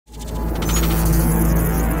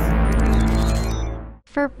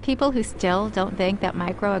For people who still don't think that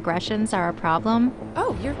microaggressions are a problem,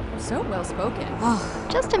 Oh, you're so well spoken.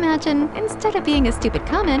 just imagine, instead of being a stupid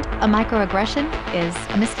comment, a microaggression is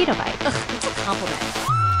a mosquito bite. Ugh, it's a compliment.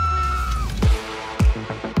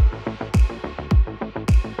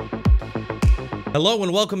 Hello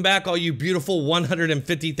and welcome back, all you beautiful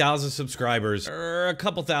 150,000 subscribers. A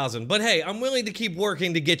couple thousand, but hey, I'm willing to keep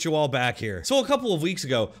working to get you all back here. So a couple of weeks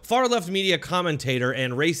ago, far-left media commentator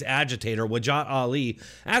and race agitator Wajat Ali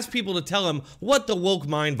asked people to tell him what the woke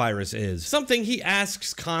mind virus is. Something he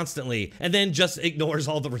asks constantly and then just ignores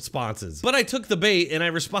all the responses. But I took the bait and I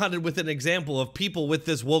responded with an example of people with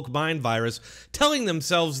this woke mind virus telling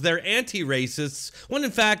themselves they're anti-racists when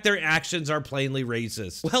in fact their actions are plainly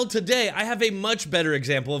racist. Well, today I have a much better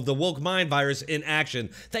example of the woke mind virus in action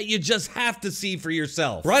that you just have to see for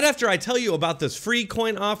yourself. Right after I tell you about this free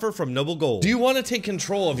coin offer from Noble Gold. Do you want to take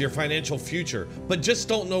control of your financial future, but just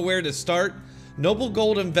don't know where to start? Noble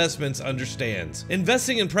Gold Investments understands.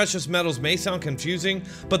 Investing in precious metals may sound confusing,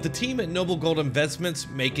 but the team at Noble Gold Investments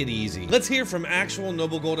make it easy. Let's hear from actual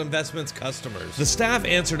Noble Gold Investments customers. The staff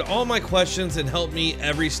answered all my questions and helped me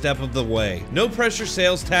every step of the way. No pressure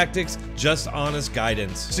sales tactics, just honest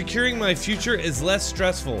guidance. Securing my future is less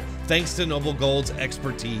stressful thanks to Noble Gold's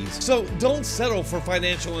expertise. So don't settle for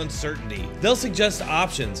financial uncertainty. They'll suggest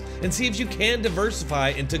options and see if you can diversify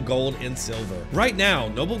into gold and silver. Right now,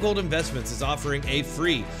 Noble Gold Investments is offering a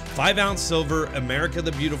free 5-ounce silver America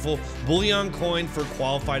the Beautiful bullion coin for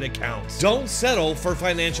qualified accounts. Don't settle for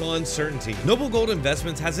financial uncertainty. Noble Gold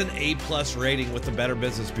Investments has an A+ rating with the Better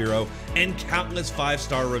Business Bureau and countless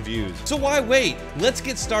 5-star reviews. So why wait? Let's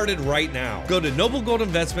get started right now. Go to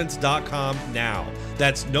noblegoldinvestments.com now.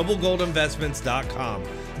 That's noblegoldinvestments.com.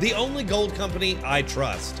 The only gold company I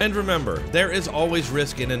trust. And remember, there is always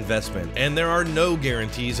risk in investment, and there are no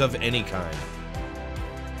guarantees of any kind.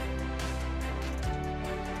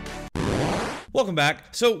 Welcome back.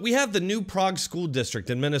 So we have the New Prague School District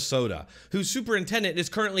in Minnesota, whose superintendent is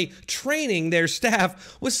currently training their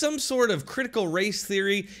staff with some sort of critical race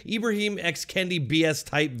theory, Ibrahim X. Kendi BS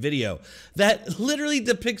type video that literally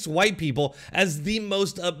depicts white people as the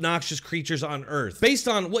most obnoxious creatures on earth, based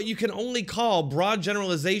on what you can only call broad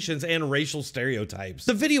generalizations and racial stereotypes.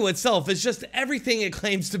 The video itself is just everything it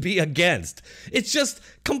claims to be against. It's just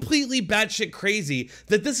completely batshit crazy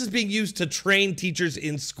that this is being used to train teachers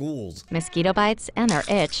in schools. Mosquito bites and their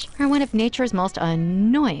itch are one of nature's most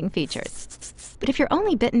annoying features. But if you're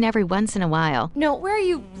only bitten every once in a while... No, where are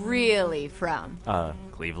you really from?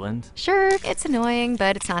 Cleveland? Sure, it's annoying,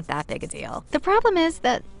 but it's not that big a deal. The problem is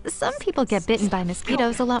that some people get bitten by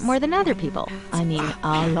mosquitoes a lot more than other people. I mean,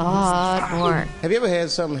 a lot more. Have you ever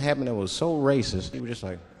had something happen that was so racist, you were just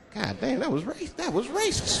like, God damn, that was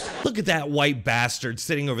racist. Look at that white bastard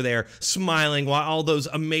sitting over there smiling while all those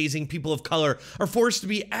amazing people of color are forced to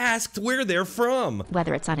be asked where they're from.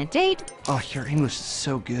 Whether it's on a date, Oh, your English is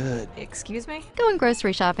so good. Excuse me? going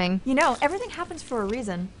grocery shopping, You know, everything happens for a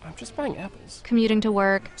reason. I'm just buying apples. commuting to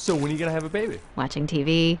work, So when are you gonna have a baby? watching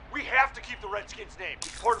TV, We have to keep the Redskins' name.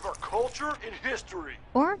 It's part of our culture and history.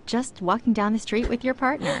 or just walking down the street with your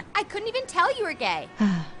partner. I couldn't even tell you were gay.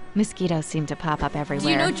 Mosquitoes seem to pop up everywhere. Do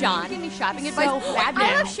you know John? Give me shopping advice.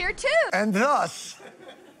 I love Cher too. And thus,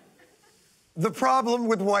 the problem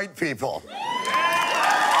with white people.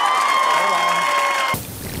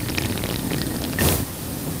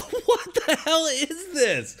 What the hell is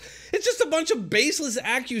this? It's just a bunch of baseless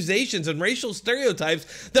accusations and racial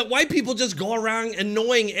stereotypes that white people just go around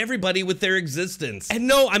annoying everybody with their existence. And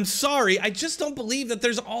no, I'm sorry, I just don't believe that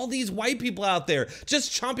there's all these white people out there just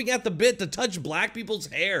chomping at the bit to touch black people's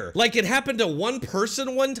hair. Like it happened to one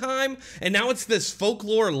person one time, and now it's this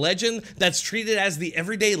folklore legend that's treated as the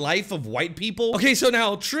everyday life of white people. Okay, so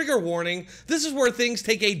now, trigger warning, this is where things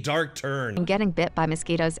take a dark turn. And getting bit by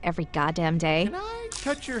mosquitoes every goddamn day, Can I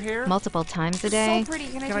touch your hair? multiple times a day, So pretty.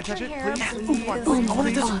 Can Can I touch it, please?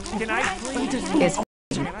 Can I please? is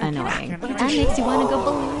annoying. And makes you want to go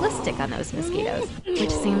ballistic on those mosquitoes,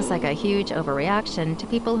 which seems like a huge overreaction to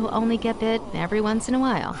people who only get bit every once in a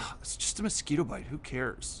while. It's just a mosquito bite. Who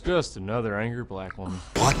cares? Just another angry black woman.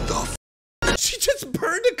 What the She just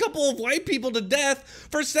burned a couple of white people to death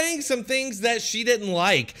for saying some things that she didn't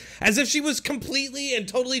like, as if she was completely and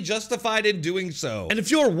totally justified in doing so. And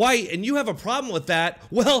if you're white and you have a problem with that,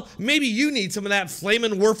 well, maybe you need some of that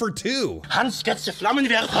flamin' Werfer too. Hans gets the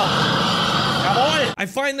Flammenwerfer. Jawohl. I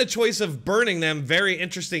find the choice of burning them very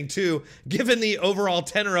interesting too, given the overall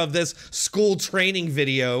tenor of this school training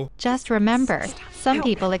video. Just remember, some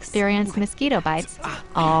people experience mosquito bites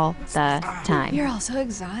all the time. You're all so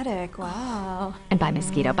exotic. Wow. And by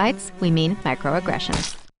mosquito bites, we mean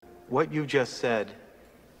microaggressions. What you just said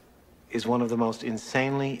is one of the most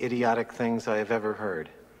insanely idiotic things I have ever heard.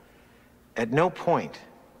 At no point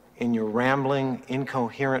in your rambling,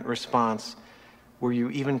 incoherent response were you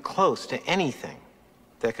even close to anything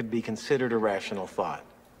that could be considered a rational thought.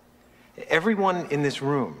 Everyone in this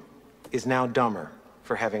room is now dumber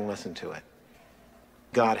for having listened to it.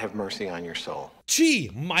 God have mercy on your soul. Gee,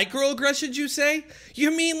 microaggressions, you say?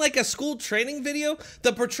 You mean like a school training video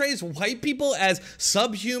that portrays white people as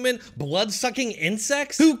subhuman, blood-sucking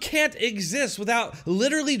insects who can't exist without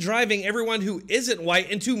literally driving everyone who isn't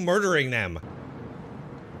white into murdering them?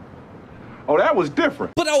 Oh, that was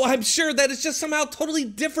different. But oh, I'm sure that it's just somehow totally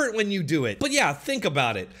different when you do it. But yeah, think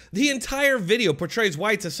about it. The entire video portrays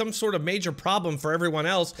whites as some sort of major problem for everyone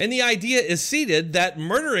else, and the idea is seeded that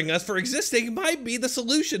murdering us for existing might be the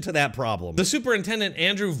solution to that problem. The superintendent,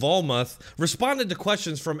 Andrew Volmuth, responded to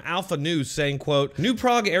questions from Alpha News saying, quote, "New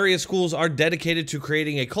Prague area schools are dedicated to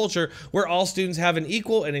creating a culture where all students have an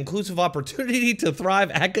equal and inclusive opportunity to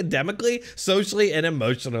thrive academically, socially, and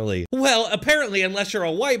emotionally." Well, apparently, unless you're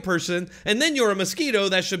a white person, and then you're a mosquito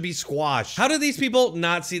that should be squashed. How do these people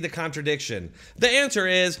not see the contradiction? The answer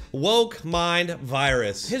is woke mind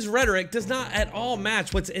virus. His rhetoric does not at all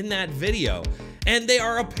match what's in that video, and they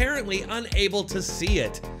are apparently unable to see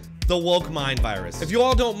it. The woke mind virus. If you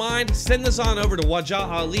all don't mind, send this on over to Wajah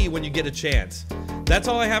Ali when you get a chance. That's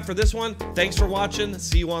all I have for this one. Thanks for watching.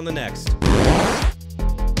 See you on the next.